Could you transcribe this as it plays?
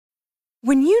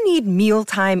When you need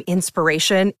mealtime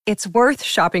inspiration, it's worth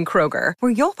shopping Kroger,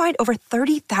 where you'll find over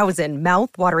 30,000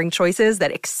 mouth-watering choices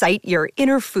that excite your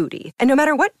inner foodie. And no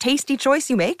matter what tasty choice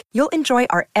you make, you'll enjoy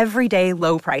our everyday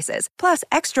low prices, plus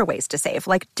extra ways to save,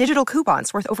 like digital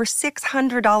coupons worth over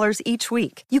 $600 each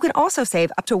week. You can also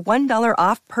save up to $1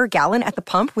 off per gallon at the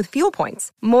pump with fuel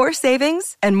points. More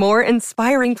savings and more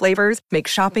inspiring flavors make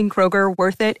shopping Kroger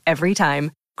worth it every time.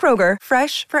 Kroger,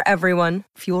 fresh for everyone.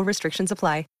 Fuel restrictions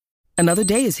apply. Another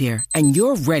day is here, and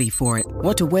you're ready for it.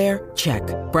 What to wear? Check.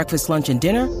 Breakfast, lunch, and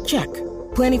dinner? Check.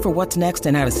 Planning for what's next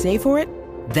and how to save for it?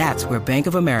 That's where Bank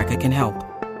of America can help.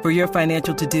 For your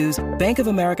financial to-dos, Bank of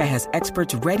America has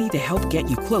experts ready to help get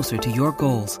you closer to your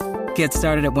goals. Get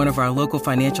started at one of our local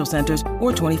financial centers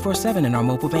or 24/7 in our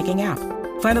mobile banking app.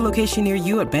 Find a location near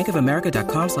you at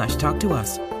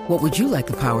bankofamerica.com/talktous. What would you like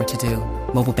the power to do?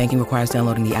 Mobile banking requires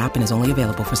downloading the app and is only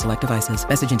available for select devices.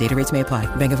 Message and data rates may apply.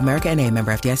 Bank of America N.A.,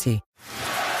 member FDIC.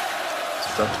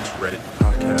 Celtics Reddit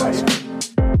podcast.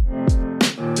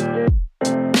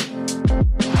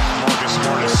 Marcus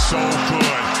Smart is so good.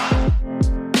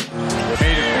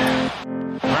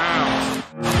 Brown.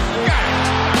 Got it.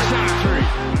 Shot three.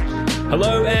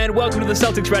 Hello and welcome to the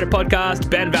Celtics Reddit podcast.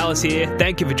 Ben Vallis here.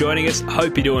 Thank you for joining us.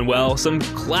 Hope you're doing well. Some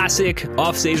classic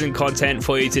off-season content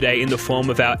for you today in the form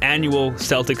of our annual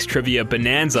Celtics Trivia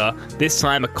Bonanza. This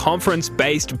time a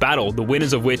conference-based battle, the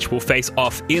winners of which will face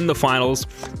off in the finals.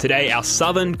 Today, our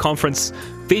Southern Conference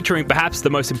featuring perhaps the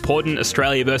most important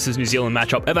Australia versus New Zealand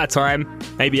matchup of our time,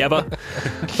 maybe ever.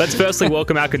 Let's firstly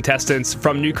welcome our contestants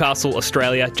from Newcastle,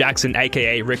 Australia, Jackson,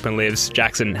 aka Rickman Lives.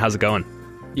 Jackson, how's it going?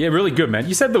 Yeah, really good, man.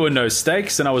 You said there were no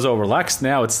stakes and I was all relaxed.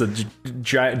 Now it's the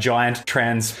giant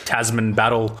trans-Tasman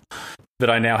battle that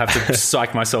I now have to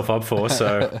psych myself up for.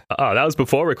 So, Oh, that was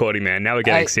before recording, man. Now we're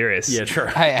getting serious. yeah, true.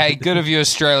 Hey, good of you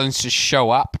Australians to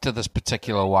show up to this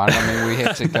particular one. I mean, we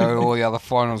had to go to all the other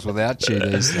finals without you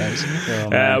these days.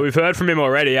 We've heard from him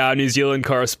already, our New Zealand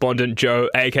correspondent, Joe,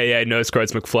 aka No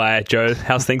Scroats McFly. Joe,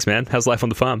 how's things, man? How's life on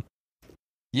the farm?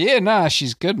 Yeah, no,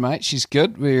 she's good, mate. She's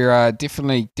good. We're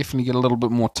definitely get a little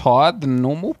bit more tired than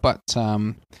normal, but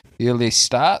the early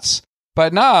starts.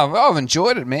 But no, I've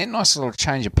enjoyed it, man. Nice little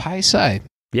change of pace, eh?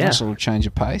 Yeah. Nice little change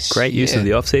of pace. Great use of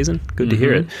the off-season. Good to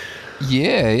hear it.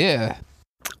 Yeah.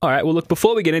 All right, well, look,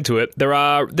 before we get into it, there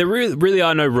really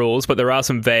are no rules, but there are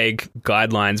some vague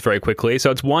guidelines very quickly. So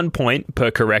it's 1 point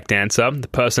per correct answer. The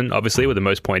person, obviously, with the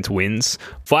most points wins.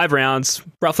 5 rounds,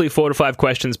 roughly 4 to 5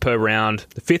 questions per round.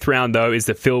 The 5th round, though, is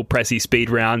the Phil Pressey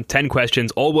speed round. 10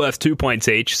 questions, all worth 2 points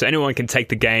each. So anyone can take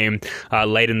the game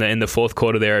late in the fourth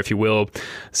quarter there, if you will.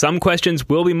 Some questions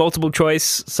will be multiple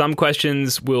choice. Some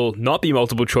questions will not be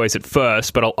multiple choice at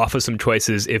first, but I'll offer some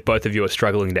choices if both of you are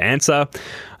struggling to answer.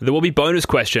 There will be bonus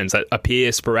questions that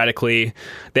appear sporadically.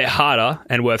 They're harder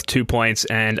and worth 2 points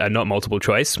and are not multiple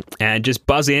choice. And just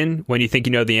buzz in when you think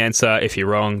you know the answer. If you're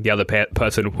wrong, the other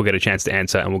person will get a chance to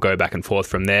answer and we'll go back and forth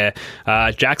from there.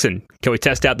 Jackson, can we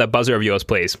test out that buzzer of yours,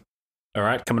 please? All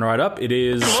right, coming right up. It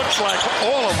is... Looks like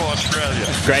all of Australia.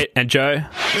 Great. And Joe?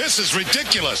 This is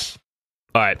ridiculous.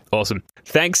 All right, awesome.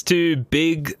 Thanks to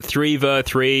Big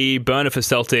 3v3, Burner for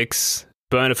Celtics,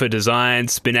 Burner for Design,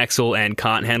 Spinexel, and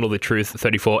Can't Handle the Truth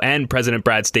 34, and President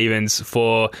Brad Stevens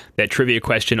for their trivia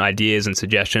question ideas and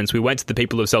suggestions. We went to the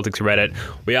people of Celtics Reddit.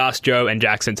 We asked Joe and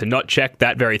Jackson to not check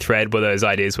that very thread where those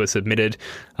ideas were submitted.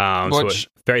 So we're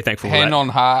very thankful for that. Hand on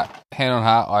heart,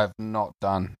 I've not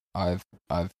done. I've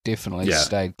definitely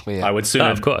stayed clear. I would sooner,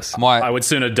 of course. I would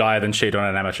sooner die than cheat on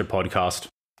an amateur podcast.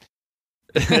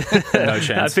 No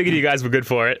chance. I figured you guys were good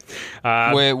for it.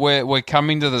 We're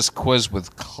coming to this quiz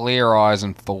with clear eyes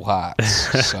and full hearts.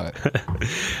 So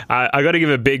I got to give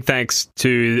a big thanks to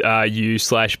you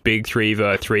 / Big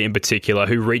 3v3 in particular,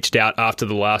 who reached out after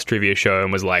the last trivia show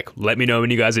and was like, "Let me know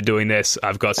when you guys are doing this.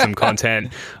 I've got some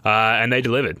content," and they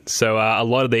delivered. So a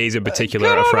lot of these in particular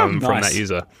are from that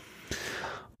user.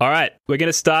 All right, we're going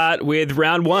to start with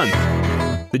round 1,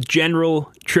 the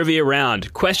general trivia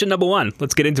round. Question number 1.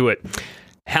 Let's get into it.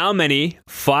 How many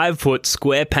 5-foot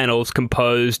square panels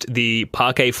composed the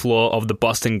parquet floor of the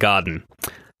Boston Garden?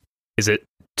 Is it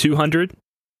 200,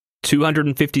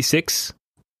 256,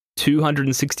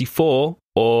 264,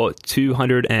 or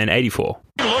 284?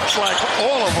 Looks like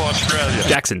all of Australia.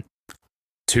 Jackson.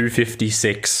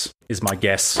 256 is my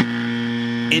guess.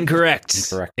 Incorrect.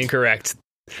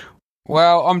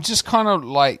 well, I'm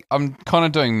kind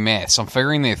of doing maths. I'm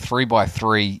figuring they're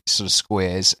 3x3 sort of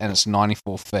squares, and it's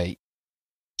 94 feet.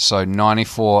 So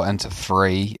 94 into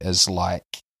 3 is like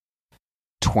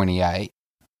 28.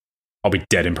 I'll be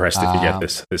dead impressed if you get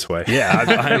this way. Yeah,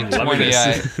 I'm loving 28.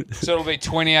 this. So it'll be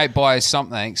 28 by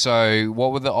something. So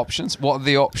what were the options? What are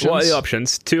the options? What are the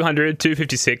options? 200,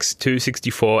 256,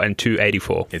 264, and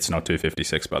 284. It's not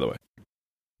 256, by the way.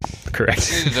 Correct.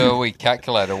 We need to do a wee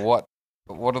calculator. What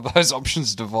are those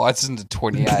options divides into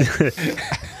 28?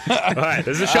 All right,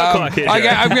 there's a shot clock here. Okay, Joe.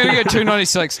 I'm going to go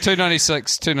 296,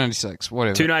 296,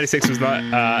 whatever. 296 was not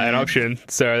an option,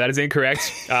 so that is incorrect.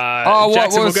 What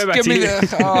Jackson, was? we'll go back Give to me you.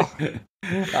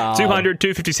 the. 200,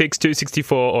 256,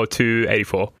 264, or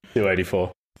 284.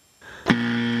 284.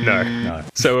 No.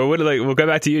 So we'll go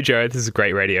back to you, Joe. This is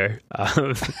great radio.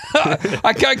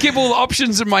 I can't keep all the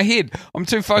options in my head. I'm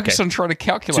too focused on trying to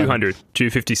calculate. 200,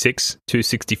 256,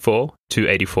 264,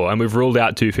 284. And we've ruled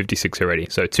out 256 already.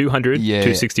 So 200, Yeah.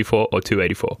 264, or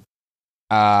 284.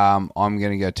 I'm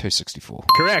going to go 264.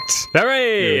 Correct.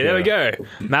 Hooray! There we go.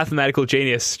 Mathematical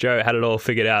genius. Joe had it all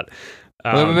figured out.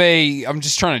 I'm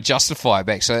just trying to justify it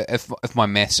back. So if my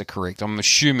maths are correct, I'm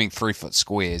assuming 3 foot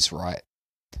squares, right?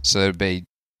 So it'd be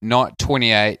not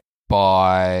 28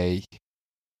 by,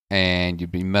 and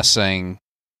you'd be missing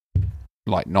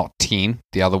like not 10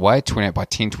 the other way. 28 by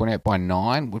 10, 28 by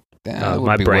 9 would.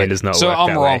 My brain weird. does not so work I'm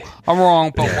that wrong. way. I'm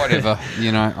wrong, but whatever.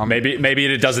 Maybe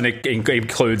it doesn't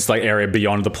includes like area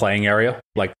beyond the playing area,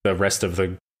 like the rest of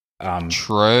the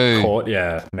true court.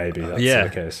 Yeah, maybe that's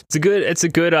the case. It's a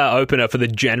good opener for the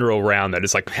general round. That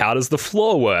is like, how does the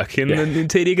floor work in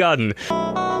TD Garden?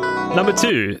 Number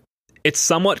 2. It's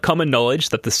somewhat common knowledge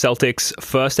that the Celtics'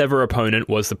 first ever opponent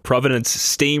was the Providence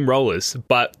Steamrollers,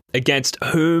 but against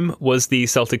whom was the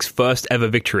Celtics' first ever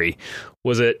victory?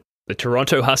 Was it the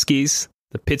Toronto Huskies,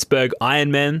 the Pittsburgh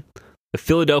Ironmen, the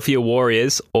Philadelphia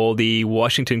Warriors, or the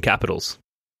Washington Capitals?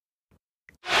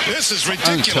 This is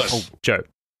ridiculous. Joe.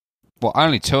 Well,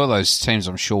 only 2 of those teams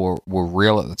I'm sure were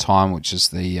real at the time, which is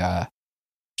the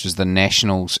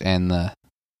Nationals and the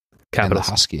Capitals.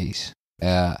 Huskies.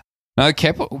 No,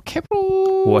 Capital.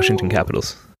 Washington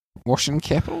Capitals. Washington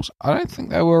Capitals. I don't think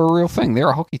they were a real thing. They're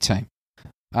a hockey team.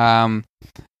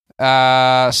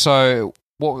 So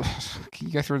what? Can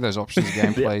you go through those options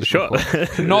again, please? Sure.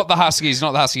 Not the Huskies.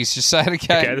 Just say it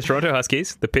again. Okay, the Toronto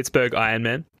Huskies, the Pittsburgh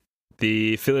Ironmen,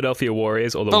 the Philadelphia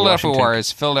Warriors, or the Philadelphia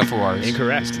Washington... Warriors.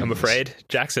 Incorrect, I'm afraid.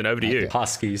 Jackson, over to you.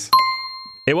 Huskies.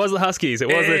 It was the Huskies. It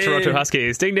was the Toronto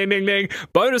Huskies. Ding, ding, ding, ding.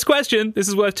 Bonus question. This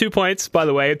is worth 2 points, by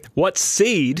the way. What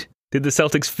seed did the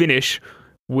Celtics finish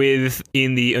with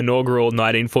in the inaugural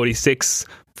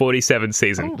 1946-47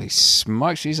 season? Holy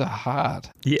smokes, these are hard.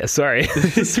 Yeah, sorry.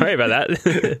 Sorry about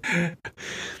that.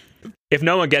 If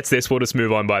no one gets this, we'll just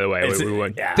move on, by the way. We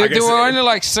won't. Yeah, There were only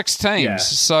like 6 teams. Yeah.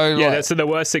 So So there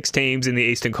were 6 teams in the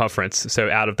Eastern Conference. So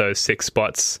out of those 6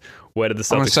 spots, where did the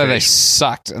I'm going Celtics to say they finish?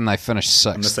 sucked and they finished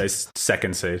I'm going to 6th. say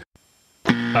second seed.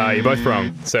 You're both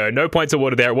wrong. So no points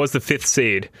awarded there. It was the 5th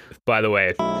seed, by the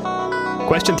way.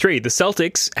 Question 3. The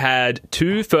Celtics had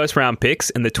 2 first-round picks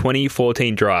in the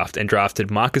 2014 draft and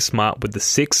drafted Marcus Smart with the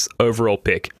 6th overall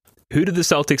pick. Who did the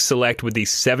Celtics select with the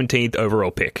 17th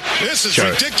overall pick? This is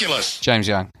Joe. ridiculous. James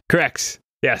Young. Correct.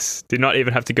 Yes. Did not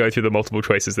even have to go through the multiple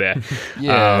choices there.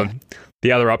 Yeah.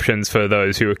 The other options for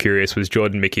those who were curious was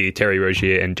Jordan Mickey, Terry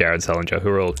Rozier, and Jared Sullinger, who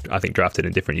were all, I think, drafted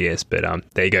in different years. But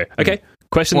there you go. Okay.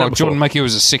 Question Well, number 4. Jordan Mickey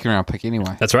was a 2nd-round pick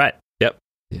anyway. That's right. Yep.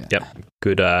 Yeah. Yep.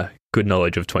 Good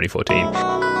knowledge of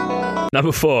 2014.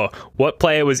 Number 4. What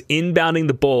player was inbounding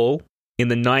the ball in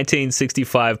the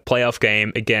 1965 playoff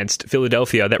game against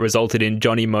Philadelphia that resulted in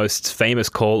Johnny Most's famous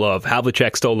call of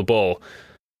Havlicek stole the ball?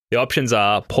 The options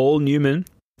are Paul Newman,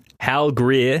 Hal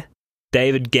Greer,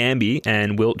 David Gamby,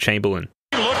 and Wilt Chamberlain.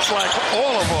 He looks like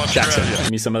all of Jackson. Australia.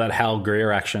 Give me some of that Hal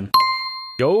Greer action.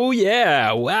 Oh,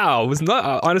 yeah. Wow. It was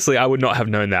not, honestly, I would not have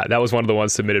known that. That was one of the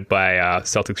ones submitted by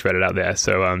Celtics Reddit out there.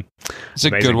 So It's a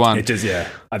amazing. good one. It is, yeah.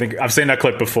 I think I've seen that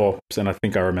clip before, and I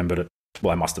think I remembered it.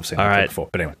 Well, I must have seen All that right. clip before.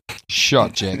 But anyway.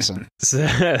 Shot, Jackson. So,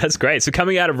 that's great. So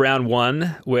coming out of round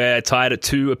 1, we're tied at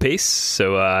 2 apiece.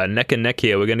 So neck and neck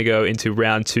here. We're going to go into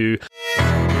round 2.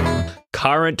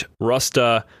 Current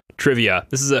roster trivia.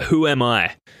 This is a Who Am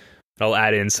I? I'll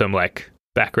add in some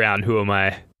background Who Am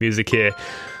I music here.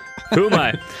 Who am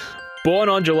I? Born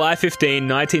on July 15,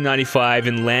 1995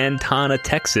 in Lantana,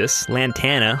 Texas.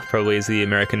 Lantana probably is the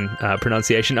American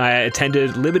pronunciation. I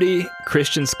attended Liberty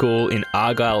Christian School in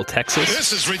Argyle, Texas.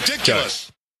 This is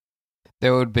ridiculous.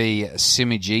 There would be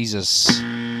Simi Jesus.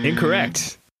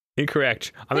 Incorrect. He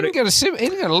didn't go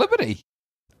to Liberty.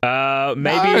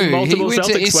 Maybe multiple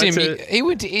Celtics went to... He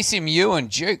went to SMU and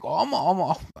Duke. I'm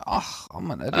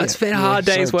an idiot. It's been a hard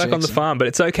day's work on the farm, but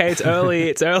it's okay. It's early.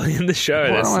 It's early in the show.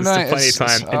 There's still plenty of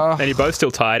time. And you're both still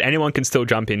tired. Anyone can still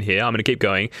jump in here. I'm going to keep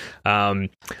going.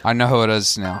 I know who it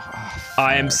is now.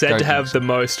 I am said to have the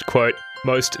most, quote,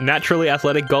 most naturally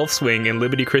athletic golf swing in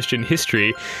Liberty Christian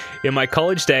history. In my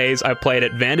college days, I played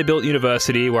at Vanderbilt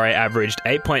University, where I averaged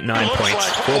 8.9 points,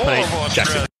 4.8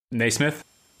 Jackson. Naismith?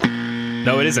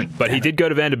 No, it isn't, but he did go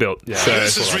to Vanderbilt. Yeah. So,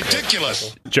 This is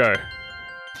ridiculous. Joe.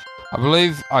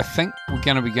 I think we're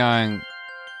going to be going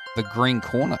the green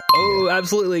corner. Oh,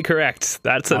 absolutely correct.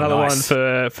 That's another one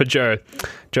for Joe.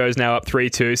 Joe's now up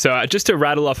 3-2. So just to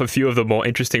rattle off a few of the more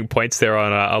interesting points there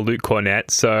on Luke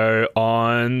Cornett. So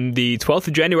on the 12th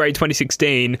of January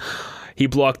 2016, he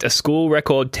blocked a school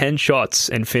record 10 shots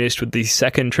and finished with the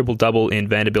second triple-double in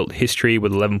Vanderbilt history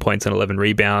with 11 points and 11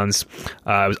 rebounds. He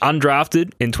was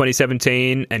undrafted in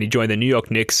 2017, and he joined the New York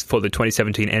Knicks for the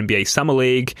 2017 NBA Summer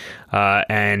League,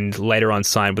 and later on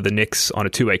signed with the Knicks on a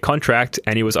two-way contract,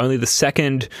 and he was only the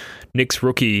second Knicks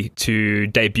rookie to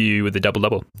debut with a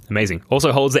double-double. Amazing.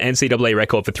 Also holds the NCAA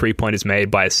record for three-pointers made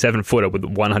by a 7-footer with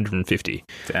 150.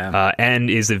 Damn. And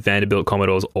is the Vanderbilt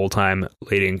Commodores' all-time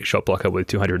leading shot blocker with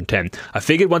 210. I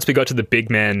figured once we got to the big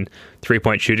man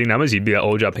three-point shooting numbers, you'd be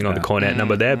all jumping on the Cornett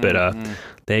number there, but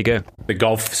there you go. The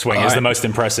golf swing is the most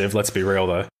impressive, let's be real,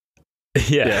 though.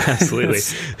 Yeah, absolutely.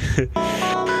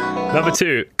 Number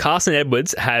 2, Carson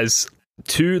Edwards has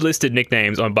 2 listed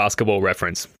nicknames on Basketball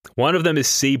Reference. One of them is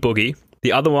C Boogie.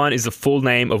 The other one is the full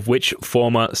name of which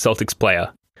former Celtics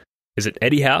player? Is it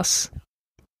Eddie House,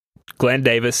 Glenn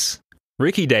Davis,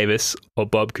 Ricky Davis, or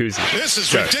Bob Cousy? This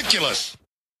is ridiculous.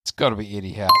 It's got to be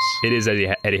Eddie House. It is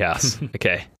Eddie House.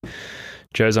 Okay.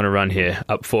 Joe's on a run here,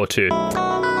 up 4-2.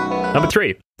 Number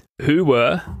 3. Who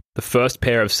were the first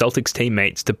pair of Celtics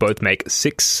teammates to both make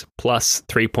 6+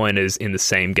 three-pointers in the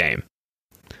same game?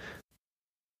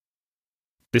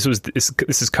 This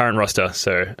is current roster,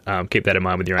 so keep that in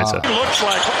mind with your answer. Looks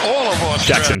like all of us.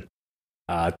 Jackson.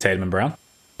 Tatum and Brown?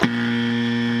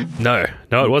 No,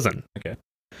 it wasn't. Okay.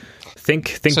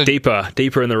 Think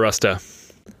deeper in the roster.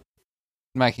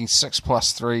 Making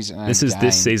 6+ threes in a This is game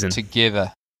this season.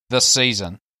 together. This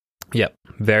season. Yep.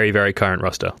 Very, very current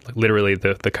roster. Like literally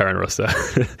the current roster.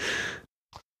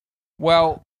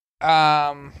 Well,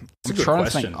 I'm a good trying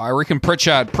question. to think. I reckon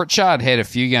Pritchard had a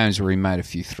few games where he made a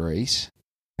few threes.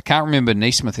 I can't remember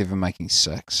Naismith ever making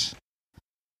 6.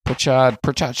 Pritchard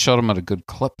shot him at a good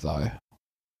clip, though.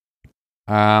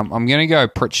 I'm going to go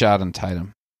Pritchard and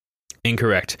Tatum.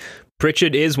 Incorrect.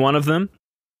 Pritchard is one of them.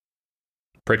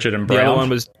 Pritchard and Brown? The other one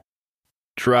was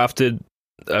drafted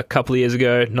a couple of years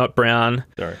ago, not Brown.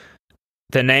 Sorry.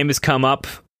 Their name has come up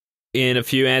in a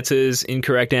few answers,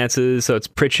 incorrect answers. So it's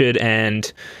Pritchard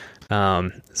and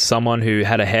someone who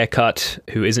had a haircut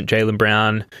who isn't Jaylen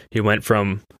Brown, who went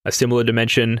from a similar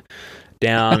dimension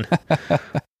down.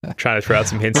 Trying to throw out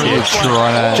some hints here.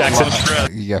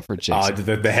 Jackson. You go for Jackson.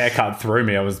 The haircut threw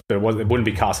me. It wouldn't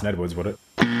be Carson Edwards, would it?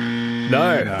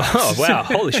 No. Oh, wow.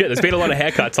 Holy shit. There's been a lot of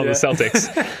haircuts on the Celtics.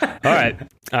 All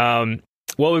right.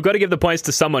 Well, we've got to give the points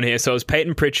to someone here. So it was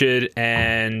Peyton Pritchard,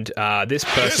 and this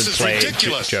person played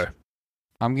ridiculous. Joe.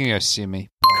 I'm going to go Semi.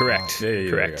 Correct.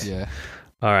 Correct. Yeah.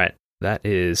 All right. That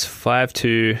is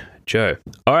 5-2 Joe.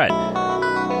 All right.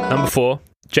 Number 4.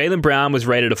 Jaylen Brown was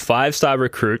rated a 5-star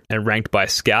recruit and ranked by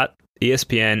Scout,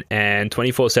 ESPN, and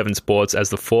 24/7 Sports as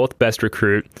the 4th best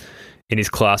recruit in his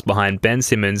class behind Ben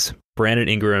Simmons, Brandon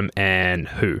Ingram, and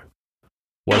who?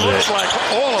 Was Looks it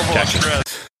like all of Jackson?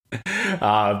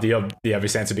 The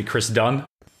obvious answer would be Chris Dunn.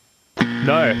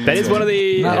 No, that is one of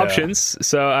the options.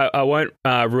 So I won't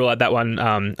rule out that one.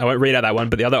 I won't read out that one.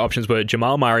 But the other options were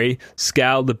Jamal Murray,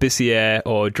 Skal Labissiere,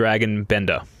 or Dragon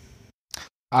Bender.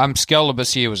 Skal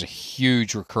Labissiere was a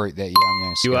huge recruit that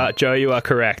year. Joe. You are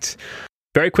correct.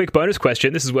 Very quick bonus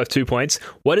question. This is worth 2 points.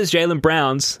 What is Jaylen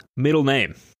Brown's middle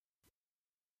name?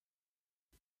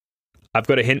 I've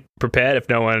got a hint prepared if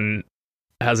no one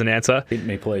has an answer. Hint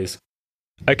me, please.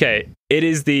 Okay, it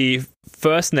is the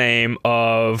first name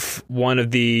of one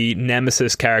of the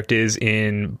Nemesis characters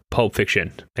in Pulp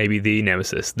Fiction. Maybe the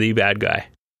Nemesis, the bad guy.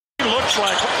 Looks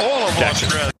like all of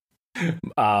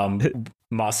us.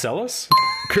 Marcellus?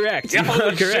 Correct. Yeah,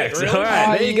 Correct. shit, really? All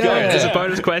right, there you go. Yeah. There's a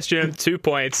bonus question, 2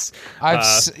 points.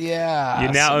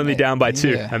 You're now only down by 2.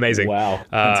 Yeah. Amazing. Wow,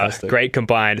 fantastic. Great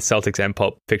combined Celtics and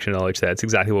Pulp Fiction knowledge there. That's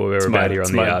exactly what we were about here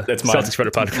on the Celtics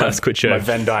Reddit podcast. Good show. My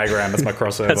Venn diagram. That's my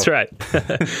crossover. That's right.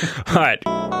 All right.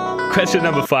 Question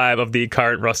number 5 of the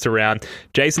current roster round.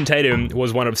 Jason Tatum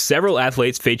was one of several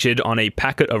athletes featured on a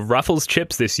packet of Ruffles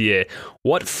chips this year.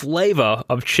 What flavor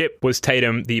of chip was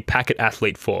Tatum the packet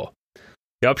athlete for?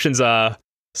 The options are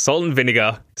salt and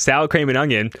vinegar, sour cream and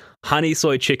onion, honey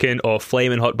soy chicken, or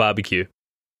flamin' hot barbecue.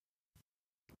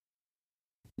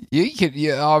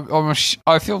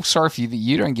 I feel sorry for you that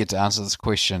you don't get to answer this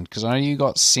question because I know you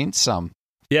got sent some.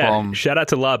 Yeah, shout out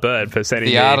to La Bird for sending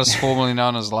the me artist formerly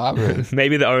known as La Bird.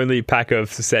 Maybe the only pack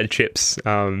of said chips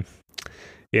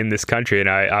in this country, and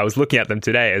I was looking at them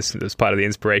today as part of the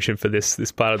inspiration for this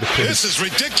part of the quiz. This is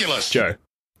ridiculous. Joe.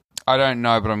 I don't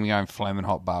know, but I'm going flamin'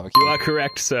 hot barbecue. You are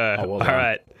correct, sir. Oh, well All done.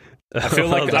 right. I feel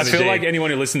Well done, like indeed.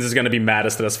 anyone who listens is going to be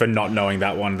maddest at us for not knowing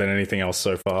that one than anything else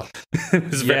so far. It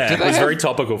was very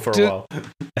topical for a while.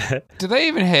 Do they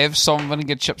even have salt and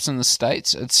vinegar chips in the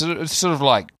States? It's sort of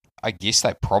like, I guess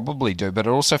they probably do, but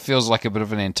it also feels like a bit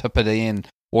of an Antipodean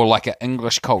or like an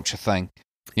English culture thing.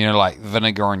 You know, like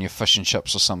vinegar on your fish and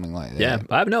chips or something like that. Yeah,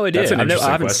 I have no idea. That's an I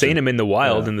interesting haven't question. seen them in the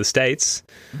wild in the States.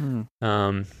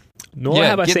 Nor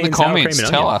have I get seen in the sour comments. cream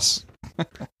and Tell onion. us.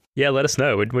 Yeah, let us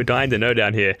know. We're dying to know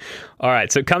down here. All right,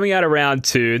 so coming out of round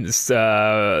 2, there's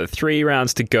 3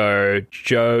 rounds to go.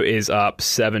 Joe is up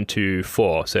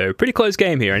 7-4. So pretty close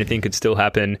game here. Anything could still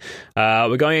happen.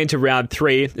 We're going into round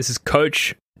 3. This is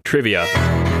Coach Trivia.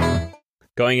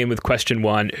 Going in with question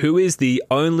 1. Who is the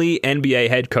only NBA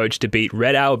head coach to beat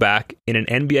Red Auerbach in an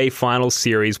NBA Finals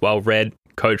series while Red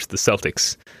coached the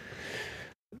Celtics?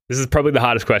 This is probably the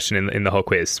hardest question in the whole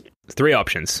quiz. 3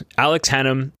 options. Alex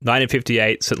Hannum,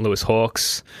 1958, St. Louis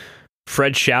Hawks.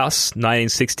 Fred Schaus,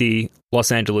 1960,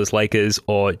 Los Angeles Lakers.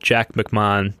 Or Jack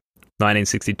McMahon,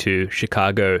 1962,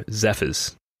 Chicago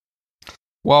Zephyrs.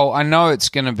 Well, I know it's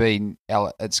going to be.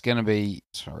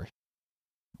 Sorry,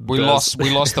 we lost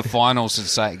the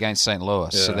finals against St.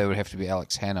 Louis, so there would have to be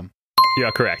Alex Hannum. You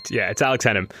are correct. Yeah, it's Alex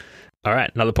Hannum. All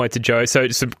right, another point to Joe. So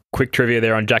just some quick trivia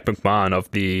there on Jack McMahon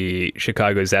of the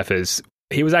Chicago Zephyrs.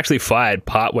 He was actually fired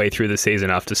partway through the season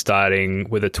after starting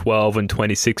with a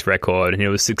 12-26 record, and he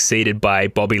was succeeded by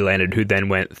Bobby Leonard, who then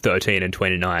went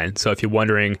 13-29. So if you're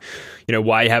wondering,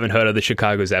 why you haven't heard of the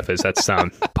Chicago Zephyrs, that's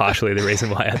partially the reason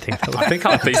why I think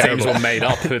half these names were made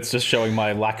up. It's just showing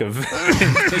my lack of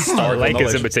historical Lakers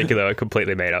knowledge. in particular are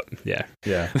completely made up. Yeah.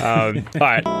 Yeah. All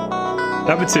right.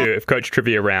 Number 2 of Coach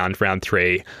Trivia round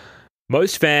 3.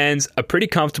 Most fans are pretty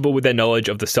comfortable with their knowledge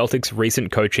of the Celtics'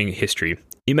 recent coaching history.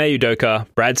 Ime Udoka,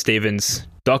 Brad Stevens,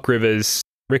 Doc Rivers,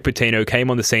 Rick Pitino came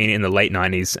on the scene in the late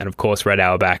 90s, and of course Red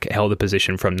Auerbach held the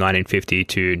position from 1950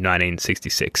 to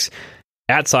 1966.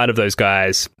 Outside of those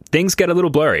guys, things get a little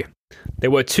blurry.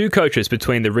 There were 2 coaches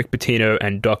between the Rick Pitino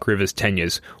and Doc Rivers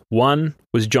tenures. One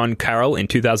was John Carroll in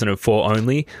 2004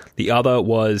 only. The other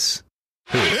was...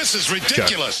 This is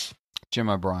ridiculous. Jim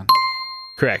O'Brien.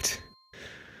 Correct.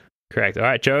 All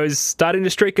right, Joe's starting to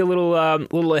streak a little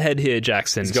ahead here,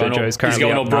 Jackson. He's going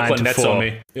all Brooklyn Nets on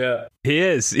me. Yeah. He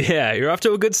is. Yeah, you're off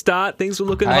to a good start. Things were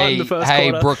looking hot in the first quarter.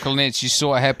 Hey, Brooklyn Nets, you saw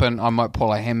what happened. I might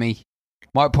pull a hammy.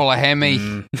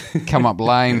 Come up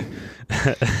lame.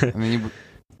 I mean,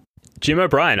 Jim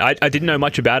O'Brien. I didn't know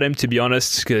much about him, to be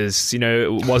honest, because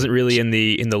it wasn't really in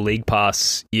the League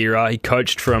Pass era. He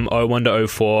coached from 01 to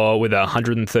 04 with a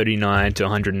 139 to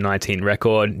 119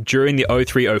 record. During the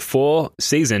 03-04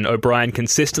 season, O'Brien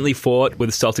consistently fought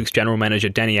with Celtics general manager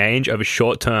Danny Ainge over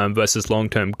short-term versus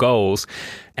long-term goals.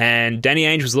 And Danny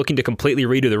Ainge was looking to completely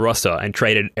redo the roster and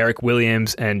traded Eric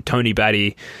Williams and Tony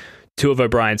Batty, 2 of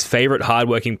O'Brien's favorite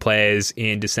hardworking players,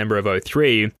 in December of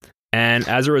 03. And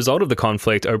as a result of the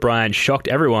conflict, O'Brien shocked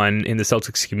everyone in the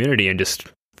Celtics community and just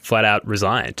flat out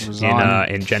resigned.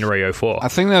 In January 04. I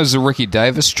think that was the Ricky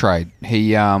Davis trade.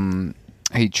 He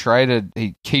traded.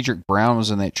 Kedrick Brown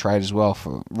was in that trade as well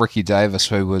for Ricky Davis,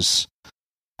 who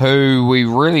we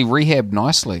really rehabbed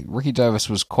nicely. Ricky Davis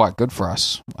was quite good for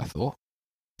us, I thought.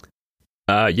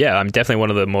 Yeah, I'm definitely one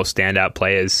of the more standout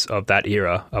players of that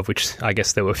era, of which I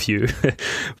guess there were few,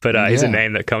 but he's a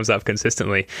name that comes up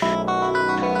consistently.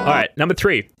 All right, number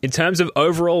 3. In terms of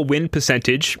overall win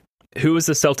percentage, who was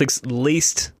the Celtics'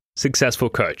 least successful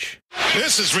coach?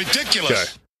 This is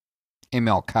ridiculous. Joe.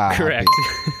 ML Carr. Correct.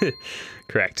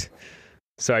 Correct.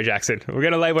 Sorry, Jackson. We're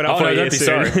going to lay one up for you don't be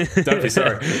soon. sorry. Don't be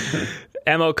sorry.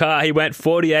 ML Carr, he went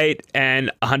 48 and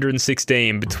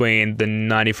 116 between the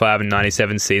 95 and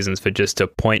 97 seasons for just a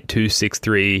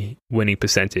 .263 winning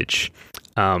percentage.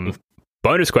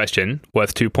 Bonus question,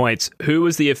 worth 2 points. Who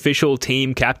was the official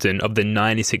team captain of the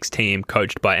 96 team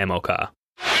coached by ML Carr?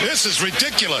 This is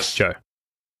ridiculous. Joe.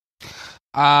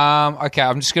 Okay,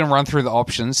 I'm just going to run through the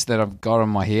options that I've got in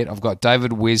my head. I've got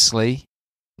David Wesley,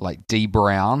 like D.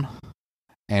 Brown,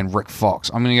 and Rick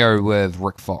Fox. I'm going to go with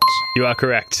Rick Fox. You are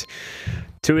correct.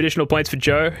 2 additional points for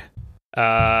Joe.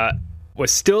 We're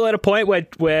still at a point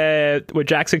where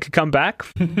Jackson could come back.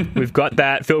 We've got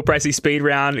that Phil Pressey speed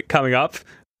round coming up.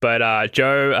 But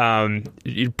Joe,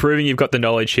 you're proving you've got the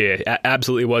knowledge here.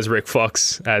 Absolutely was Rick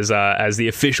Fox as the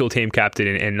official team captain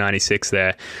in '96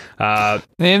 there.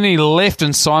 Then he left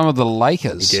and signed with the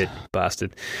Lakers. He did,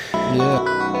 bastard.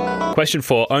 Yeah. Question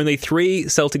 4. Only 3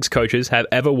 Celtics coaches have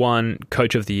ever won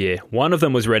Coach of the Year. One of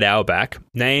them was Red Auerbach.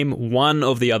 Name one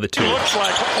of the other 2. Looks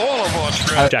like all of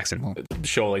us. Jackson.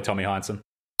 Surely Tommy Heinsohn.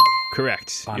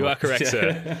 Correct. You are correct,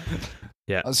 sir.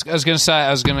 Yeah. I was going to say,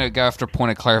 I was going to go after a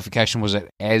point of clarification. Was it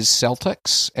as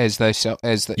Celtics?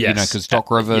 Yes. Because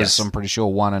Doc Rivers, yes. I'm pretty sure,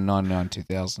 won in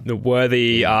 99-2000. The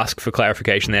worthy ask for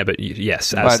clarification there, but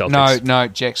yes, as Celtics. No,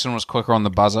 Jackson was quicker on the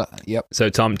buzzer. Yep. So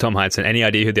Tom Heinsohn, any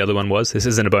idea who the other one was? This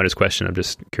isn't a bonus question. I'm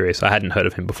just curious. I hadn't heard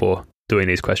of him before doing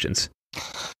these questions.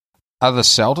 Other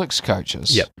Celtics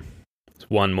coaches? Yep.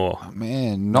 One more. Oh,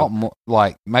 man, not more.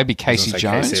 Like, maybe Casey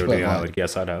Jones. Casey but I would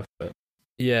guess I'd have. But.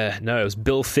 Yeah, no, it was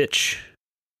Bill Fitch.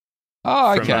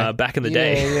 Oh, okay. From, back in the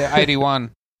day. Yeah,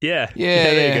 81. Yeah. Yeah,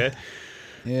 there you go.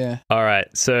 Yeah. All right.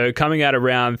 So coming out of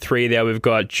round 3 there, we've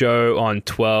got Joe on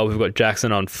 12. We've got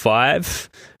Jackson on 5.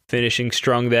 Finishing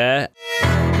strong there.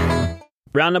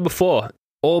 Round number 4.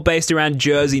 All based around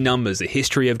jersey numbers, the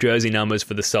history of jersey numbers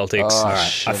for the Celtics. Oh, all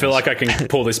right. I feel like I can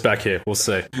pull this back here. We'll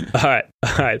see. All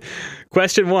right.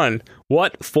 Question 1.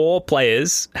 What 4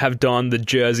 players have donned the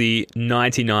jersey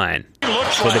 99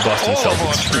 for the Boston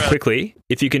Celtics? Quickly,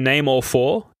 if you can name all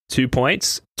 4, 2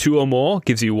 points. 2 or more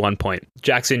gives you 1 point.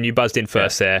 Jackson, you buzzed in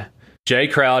first there. Jay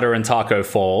Crowder and Taco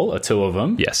Fall are 2 of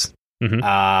them. Yes. Mm-hmm.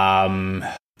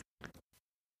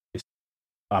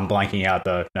 I'm blanking out,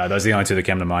 though. No, those are the only 2 that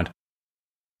came to mind.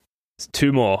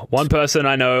 2 more. One person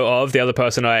I know of, the other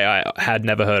person I had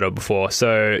never heard of before.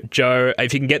 So, Joe,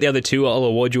 if you can get the other 2, I'll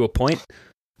award you a point.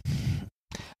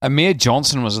 Amir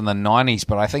Johnson was in the 90s,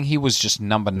 but I think he was just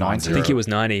number 90. I think he was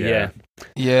 90, yeah.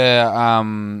 Yeah,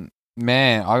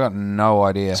 man, I got no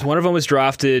idea. So one of them was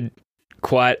drafted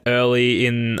quite early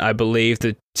in, I believe,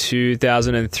 the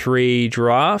 2003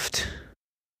 draft.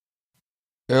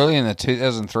 Early in the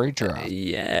 2003 draft?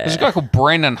 Yeah. There's a guy called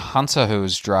Brandon Hunter who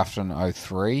was drafted in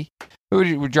 03.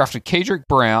 We drafted Kedrick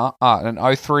Brown.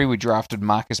 In 03, we drafted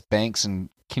Marcus Banks and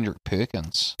Kendrick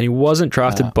Perkins. And he wasn't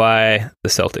drafted by the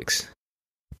Celtics.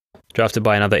 Drafted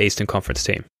by another Eastern Conference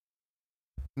team.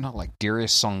 Not like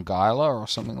Darius Songaila or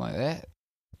something like that?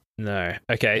 No.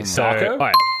 Okay, so... Darko? All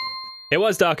right. It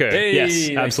was Darko. Hey,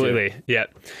 yes, absolutely. Yeah.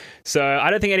 So I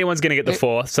don't think anyone's going to get the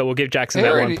 4, so we'll give Jackson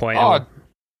that 1 point.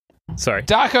 Sorry.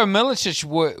 Darko Milicic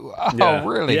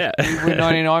really? Yeah. He went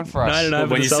 99 for us. 99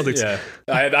 for the Celtics.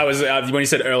 That was when you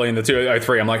said early in the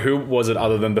 2003, I'm like, who was it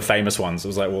other than the famous ones? I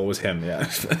was like, well, it was him. Yeah,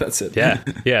 that's it.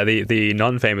 Yeah, the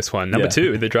non-famous one. Number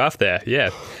 2 in the draft there. Yeah.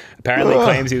 Apparently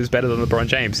claims he was better than LeBron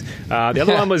James. The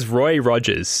other one was Roy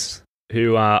Rogers,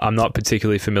 who I'm not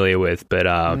particularly familiar with, but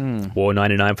wore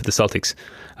 99 for the Celtics.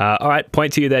 All right,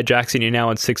 point to you there, Jackson. You're now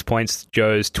on 6 points.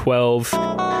 Joe's 12.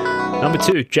 Number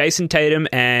 2, Jason Tatum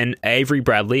and Avery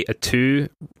Bradley are 2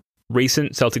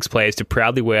 recent Celtics players to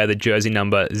proudly wear the jersey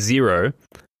number 0,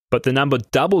 but the number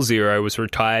 00 was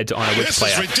retired to honor which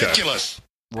player? This is ridiculous.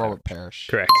 Robert Parrish.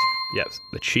 Correct. Yep,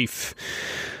 the Chief.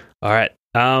 All right.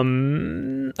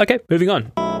 Okay, moving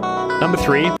on. Number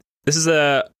 3. This is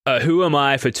a who am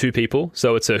I for 2 people,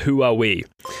 so it's a who are we.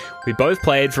 We both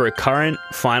played for a current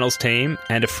finals team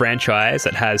and a franchise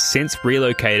that has since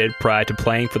relocated prior to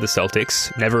playing for the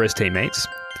Celtics, never as teammates.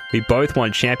 We both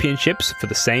won championships for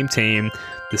the same team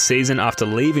the season after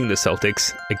leaving the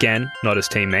Celtics, again, not as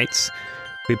teammates.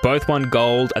 We both won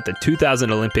gold at the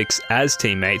 2000 Olympics as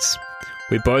teammates.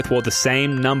 We both wore the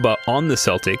same number on the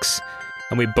Celtics,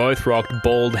 and we both rocked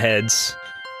bald heads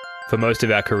for most of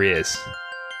our careers.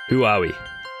 Who are we?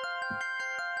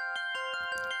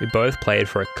 We both played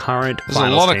for a current There's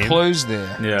finals a lot team. of clues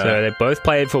there. Yeah. So they both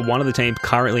played for one of the teams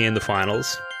currently in the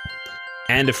finals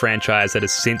and a franchise that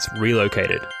has since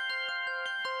relocated.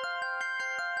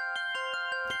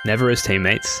 Never as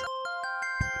teammates.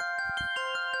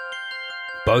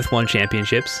 Both won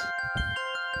championships.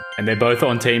 And they're both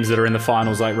on teams that are in the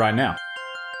finals like right now.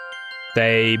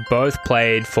 They both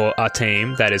played for a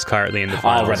team that is currently in the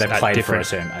finals. Oh, right, they at played different...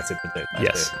 for a team. That's it.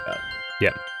 Yes.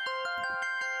 Yep.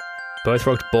 Both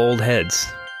rocked bald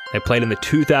heads. They played in the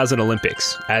 2000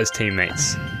 Olympics as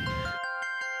teammates.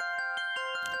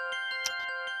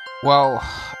 Well,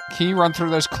 can you run through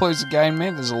those clues again,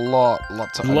 man? There's a lot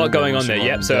going on there.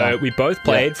 Yep. So we both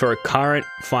played for a current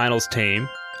finals team.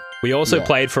 We also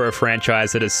played for a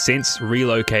franchise that has since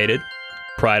relocated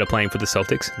prior to playing for the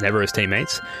Celtics, never as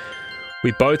teammates.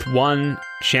 We both won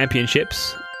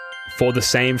championships for the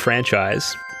same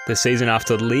franchise the season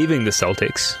after leaving the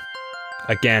Celtics,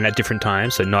 again at different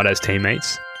times, so not as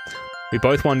teammates. We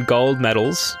both won gold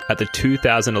medals at the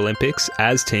 2000 Olympics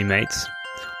as teammates.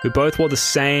 We both wore the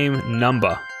same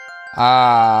number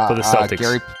for the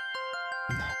Celtics.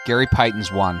 Gary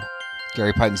Payton's one.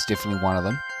 Gary Payton's definitely one of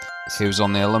them. He was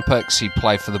on the Olympics. He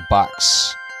played for the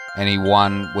Bucks, and he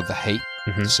won with the Heat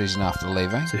the season after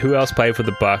leaving. So who else played for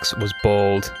the Bucks, was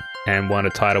bald, and won a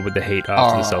title with the Heat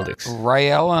after the Celtics?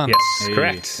 Ray Allen. Yes,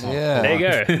 correct. Yeah. There you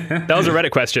go. That was a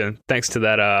Reddit question. Thanks to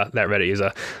that Reddit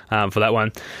user for that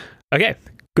one. Okay,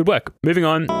 good work. Moving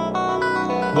on.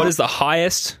 What is the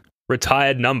highest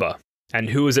retired number, and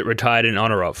who is it retired in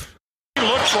honor of?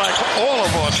 Looks like all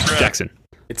of us. Jackson.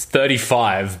 It's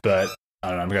 35, but I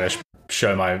don't know. I'm going to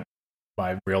show my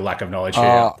real lack of knowledge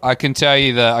here. I can tell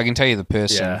you the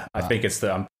person. Yeah, I think it's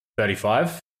I'm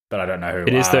 35, but I don't know who.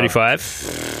 It is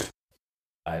 35.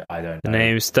 I don't know. The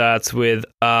name starts with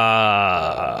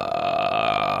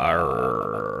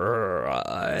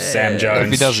Sam Jones.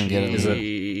 If he doesn't get it, Is it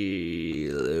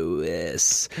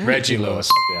Lewis. Reggie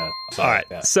Lewis? Yeah. All right.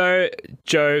 Yeah. So,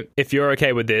 Joe, if you're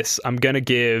okay with this, I'm going to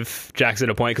give Jackson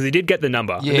a point because he did get the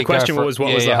number. Yeah, And the question was,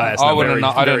 what was the highest number?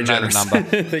 I didn't know the number.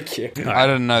 Thank you. I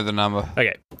didn't know the number.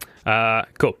 Okay.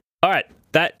 Cool. All right.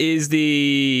 That is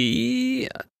the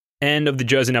end of the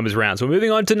jersey numbers round. So we're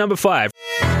moving on to number 5.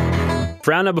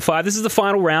 For round number 5, this is the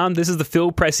final round. This is the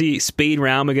Phil Pressey speed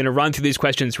round. We're going to run through these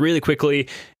questions really quickly.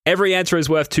 Every answer is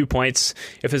worth 2 points.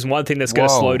 If there's one thing that's going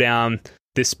to slow down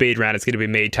this speed round, it's going to be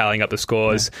me tallying up the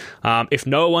scores. If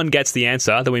no one gets the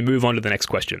answer, then we move on to the next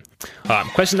question.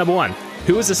 Question number 1.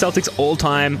 Who is the Celtics'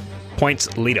 all-time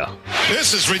points leader?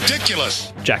 This is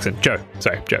ridiculous. Jackson. Joe.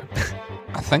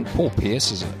 I think Paul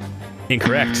Pierce is it.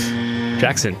 Incorrect.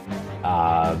 Jackson.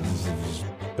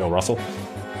 Bill Russell.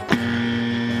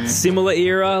 Similar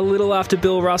era, a little after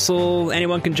Bill Russell.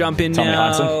 Anyone can jump in Tommy now.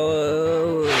 Hudson.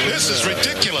 This is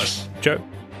ridiculous. Joe.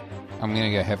 I'm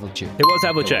going to go Havlicek. It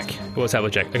was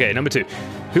Havlicek. Okay, number 2.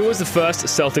 Who was the first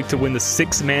Celtic to win the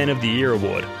Sixth Man of the Year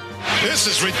award? This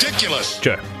is ridiculous.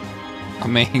 Joe. I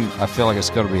mean, I feel like it's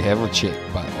got to be Havlicek,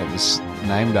 but it was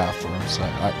named after him, so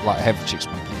Havlicek's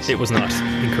my guess. It was not.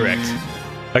 Incorrect.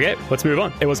 Okay, let's move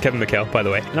on. It was Kevin McHale, by the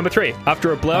way. Number 3.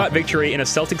 After a blowout victory in a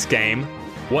Celtics game,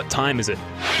 what time is it?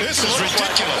 This is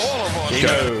ridiculous. All of us.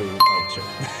 Joe.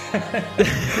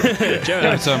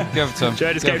 Joe. Give it to him.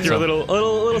 Joe just came through a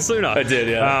little sooner. I did,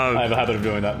 yeah. I have a habit of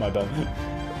doing that, my bad.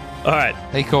 All right.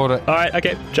 He called it. All right,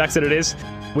 okay. Jackson it is.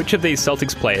 Which of these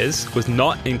Celtics players was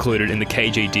not included in the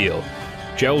KG deal?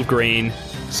 Gerald Green,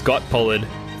 Scott Pollard,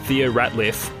 Theo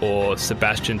Ratliff, or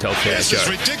Sebastian Telfair? This is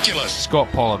ridiculous. Scott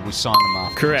Pollard, we signed him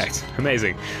after. Correct.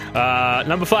 Amazing.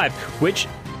 Number 5. Which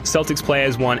Celtics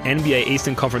players won NBA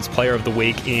Eastern Conference Player of the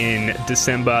Week in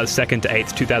December 2nd to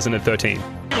 8th, 2013?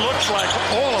 Looks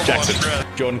like all of Jackson. us.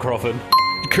 Jordan Crawford.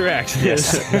 Correct.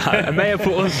 Yes. I may have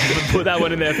put that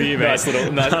one in there for you, mate. Nice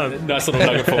little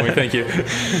nugget for me. Thank you.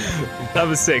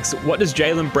 Number 6. What does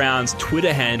Jaylen Brown's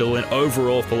Twitter handle and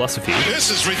overall philosophy This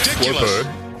is ridiculous.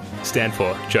 stand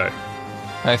for? Joe.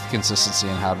 Both consistency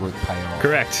and hard work pay off.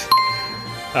 Correct.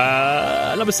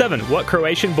 Number 7. What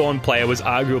Croatian-born player was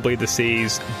arguably the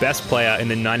C's best player in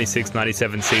the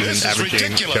 96-97 season, This is averaging?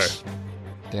 ridiculous.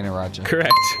 Dana Raja.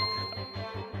 Correct.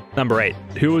 Number 8.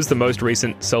 Who was the most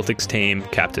recent Celtics team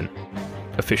captain?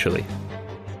 Officially.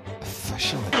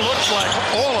 Officially. Looks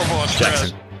like all of us.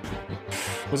 Jackson.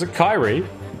 Was it Kyrie?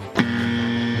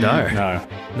 No,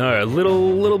 a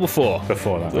little before.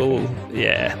 Before that.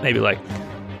 Yeah, maybe like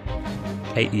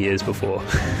 8 years before.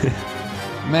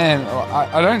 Man,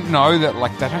 I don't know that,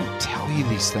 like, they don't tell you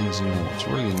these things anymore. It's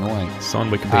really annoying. It's on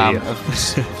Wikipedia.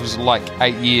 If it was like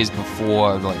 8 years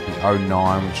before, like the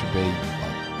 09, which would be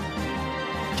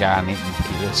like Garnett and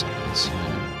Pierce, I guess. You know.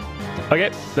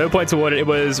 Okay, no points awarded. It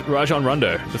was Rajon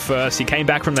Rondo, the first. He came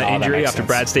back from that injury makes after sense.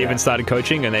 Brad Stevens Yeah. started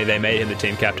coaching, and they made him the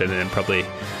team captain and then probably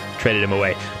traded him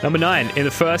away. Number 9, in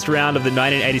the first round of the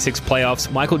 1986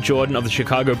 playoffs, Michael Jordan of the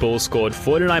Chicago Bulls scored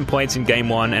 49 points in Game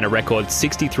 1 and a record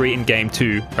 63 in Game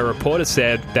 2. A reporter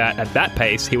said that at that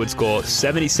pace, he would score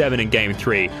 77 in Game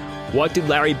 3. What did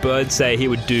Larry Bird say he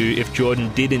would do if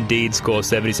Jordan did indeed score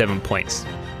 77 points?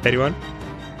 Anyone?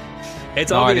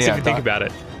 It's obvious if you think about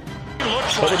it.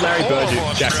 What would Larry Bird do?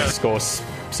 Jackson. Scores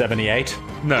 78.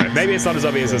 No, maybe it's not as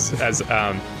obvious as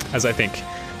I think.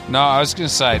 No, I was going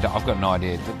to say, I've got no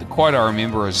idea. The quote I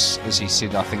remember is he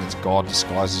said, I think it's God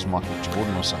disguised as Michael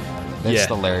Jordan or something like that. That's Yeah.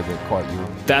 the Larry Bird quote.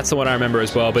 That's the one I remember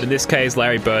as well. But in this case,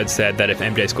 Larry Bird said that if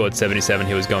MJ scored 77,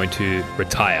 he was going to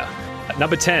retire. At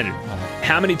number 10,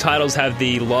 How many titles have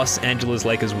the Los Angeles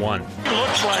Lakers won?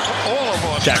 Looks like all of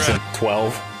us. Jackson.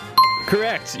 12.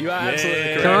 Correct. You are absolutely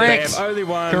correct. Correct. They have only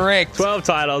won Correct. 12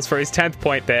 titles for his 10th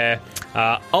point there.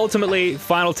 Ultimately,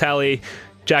 final tally,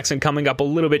 Jackson coming up a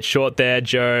little bit short there.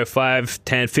 Joe, 5,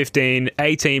 10, 15,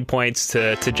 18 points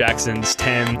to Jackson's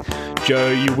 10.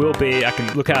 Joe, you will be, I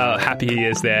can look how happy he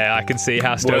is there. I can see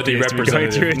how stoked he is to be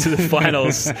going through into the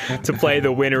finals to play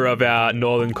the winner of our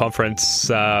Northern Conference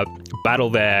battle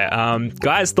there.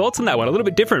 Guys, thoughts on that one? A little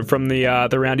bit different from the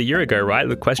round a year ago, right?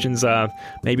 The questions are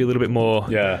maybe a little bit more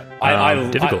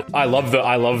difficult. I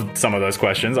love some of those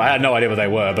questions. I had no idea what they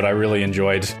were, but I really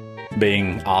enjoyed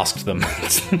being asked them.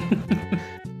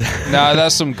 No,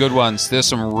 there's some good ones. There's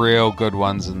some real good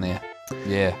ones in there.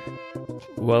 Yeah.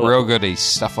 Well, real goodies.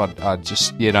 Stuff I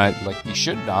just, like you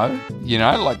should know.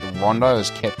 Like the Rondo as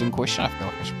captain question. I feel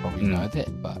like I should probably know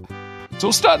that, but it's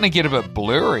all starting to get a bit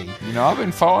blurry. I've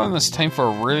been following this team for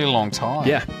a really long time.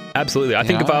 Yeah, absolutely. I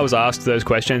think if I was asked those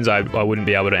questions, I wouldn't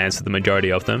be able to answer the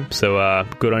majority of them. So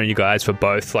good on you guys for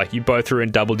both. Like, you both were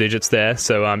in double digits there,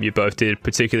 so you both did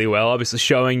particularly well. Obviously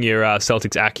showing your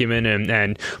Celtics acumen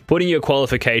and putting your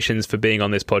qualifications for being on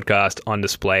this podcast on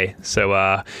display.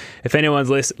 So if anyone's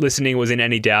listening was in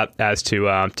any doubt as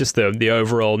to just the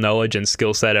overall knowledge and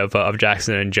skill set of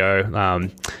Jackson and Joe,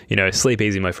 sleep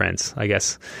easy, my friends, I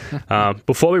guess.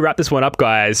 Before we wrap this one up,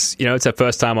 guys, it's our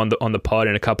first time on the pod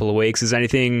in a couple of weeks. Is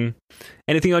anything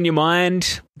on your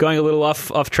mind? Going a little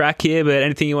off track here, but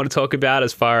anything you want to talk about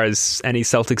as far as any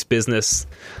Celtics business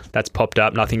that's popped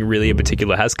up? Nothing really in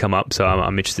particular has come up, so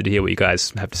I'm interested to hear what you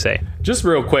guys have to say. Just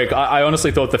real quick, I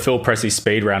honestly thought the Phil Pressey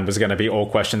speed round was going to be all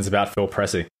questions about Phil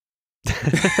Pressey.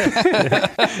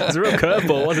 It's a real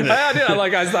curveball, wasn't it? I did.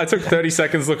 I took 30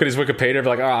 seconds, look at his Wikipedia,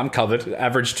 like, I'm covered.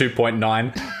 Average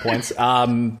 2.9 points.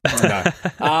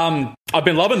 No. I've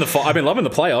been loving the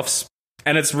playoffs,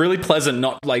 and it's really pleasant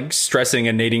not like stressing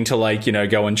and needing to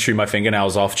go and chew my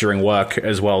fingernails off during work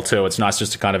as well too. It's nice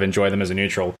just to kind of enjoy them as a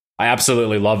neutral. I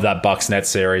absolutely love that Bucks Nets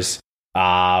series,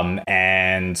 and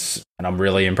I'm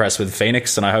really impressed with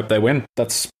Phoenix, and I hope they win.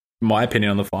 That's my opinion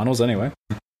on the finals, anyway.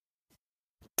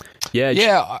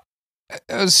 Yeah.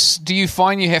 Do you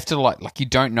find you have to like you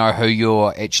don't know who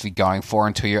you're actually going for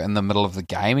until you're in the middle of the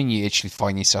game, and you actually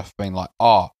find yourself being like,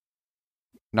 oh,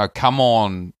 no, come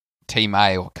on, Team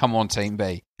A, or come on, Team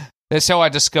B. That's how I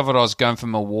discovered I was going for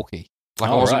Milwaukee.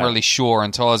 I wasn't really sure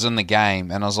until I was in the game,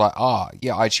 and I was like, oh,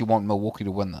 yeah, I actually want Milwaukee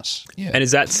to win this. Yeah. And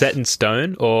is that set in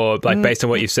stone, or based on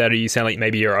what you said, or you sound like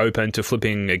maybe you're open to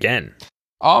flipping again?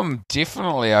 I'm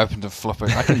definitely open to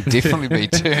flipping. I can definitely be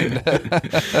turned.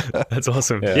 That's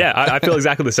awesome. Yeah, I feel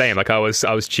exactly the same. Like I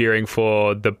was cheering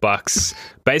for the Bucks.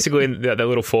 Basically, in their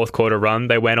little fourth quarter run,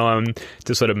 they went on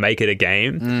to sort of make it a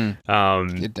game.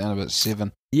 Get down about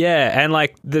 7. Yeah, and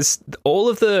like this, all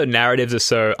of the narratives are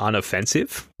so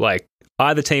unoffensive. Like,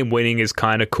 either team winning is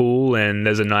kind of cool, and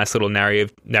there's a nice little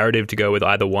narrative to go with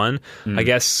either one. I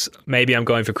guess maybe I'm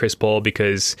going for Chris Paul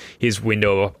because his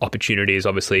window of opportunity is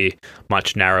obviously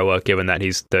much narrower, given that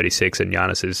he's 36 and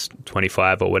Giannis is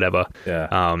 25 or whatever.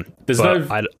 Yeah. There's no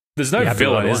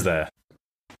villain, is there?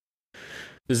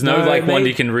 There's no one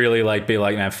you can really be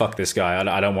like, man, fuck this guy.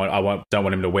 I don't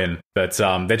want him to win. But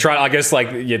they're trying. I guess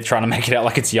you're trying to make it out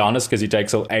like it's Giannis because he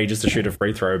takes ages to shoot a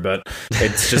free throw. But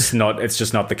it's just not. It's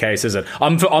just not the case, is it?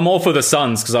 I'm all for the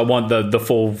Suns because I want the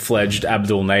full-fledged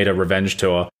Abdul Nader revenge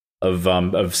tour of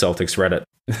Celtics Reddit.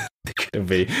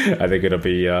 I think it'll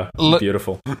be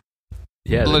beautiful.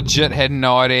 Yeah, legit had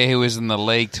no idea he was in the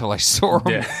league till I saw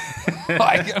him.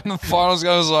 Yeah. In the finals,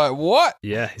 I was like, "What?"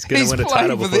 Yeah, he's going to win a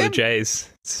title before the Jays.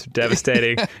 It's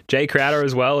devastating. Jay Crowder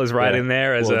as well is right in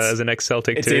there as an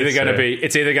ex-Celtic it's too. It's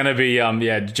either going to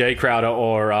be Jay Crowder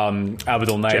or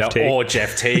Abdul Nader or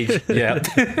Jeff Teague. Yeah,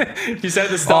 you said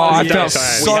at the start. I felt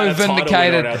so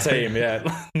vindicated. On our team.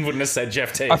 Yeah, wouldn't have said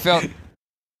Jeff Teague.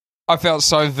 I felt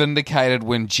so vindicated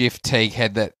when Jeff Teague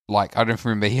had that. I don't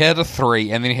remember. He had a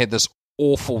 3, and then he had this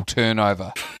awful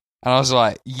turnover, and I was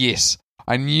like, yes.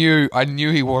 I knew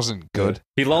he wasn't good.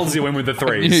 He lulls you in with the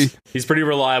threes. He's pretty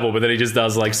reliable, but then he just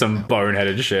does some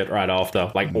boneheaded shit right after,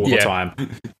 all the time.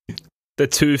 The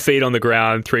 2 feet on the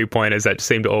ground 3-pointers that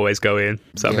seem to always go in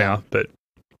somehow. Yeah. But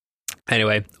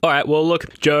anyway, all right. Well,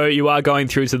 look, Joe, you are going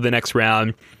through to the next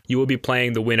round. You will be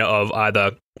playing the winner of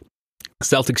either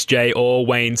Celtics J or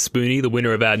Wayne Spooney, the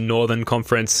winner of our Northern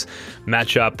Conference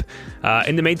matchup.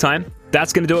 In the meantime,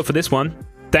 that's going to do it for this one.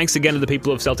 Thanks again to the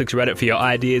people of Celtics Reddit for your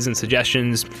ideas and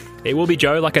suggestions. It will be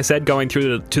Joe, like I said, going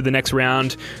through to the next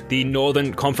round, the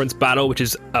Northern Conference battle, which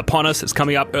is upon us. It's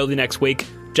coming up early next week.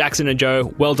 Jackson and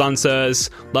Joe, well done, sirs.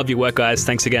 Love your work, guys.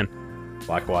 Thanks again.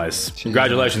 Likewise.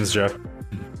 Congratulations, Joe.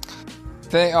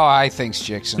 Thanks,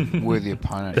 Jackson. Worthy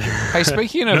opponent. Hey,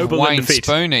 speaking of Wayne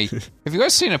Spooney, have you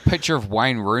guys seen a picture of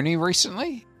Wayne Rooney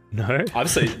recently? No. I've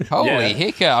seen. Holy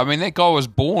heck. I mean, that guy was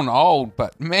born old,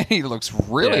 but man, he looks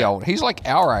really old. He's like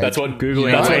our age. That's what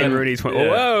Googling Wayne Rooney's.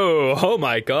 Whoa. Oh,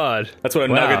 my God. That's what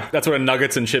a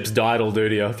Nuggets and Chips diet will do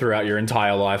to you throughout your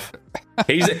entire life.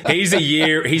 He's a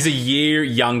year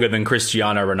younger than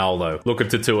Cristiano Ronaldo. Look at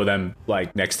the two of them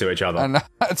like next to each other. I know,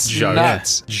 it's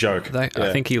nuts. Joke.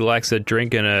 I think he likes a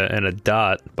drink and a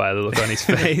dart by the look on his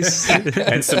face. and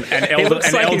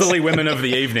elderly women of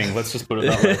the evening. Let's just put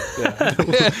it that way.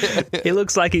 Yeah. He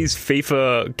looks like his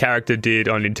FIFA character did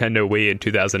on Nintendo Wii in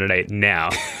 2008.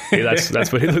 Now,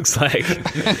 that's what he looks like.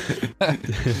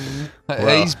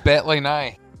 He's battling,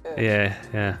 eh?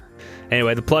 Yeah.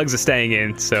 Anyway, the plugs are staying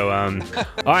in. So, all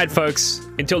right, folks.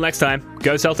 Until next time,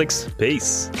 go Celtics.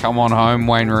 Peace. Come on home,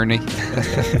 Wayne Rooney.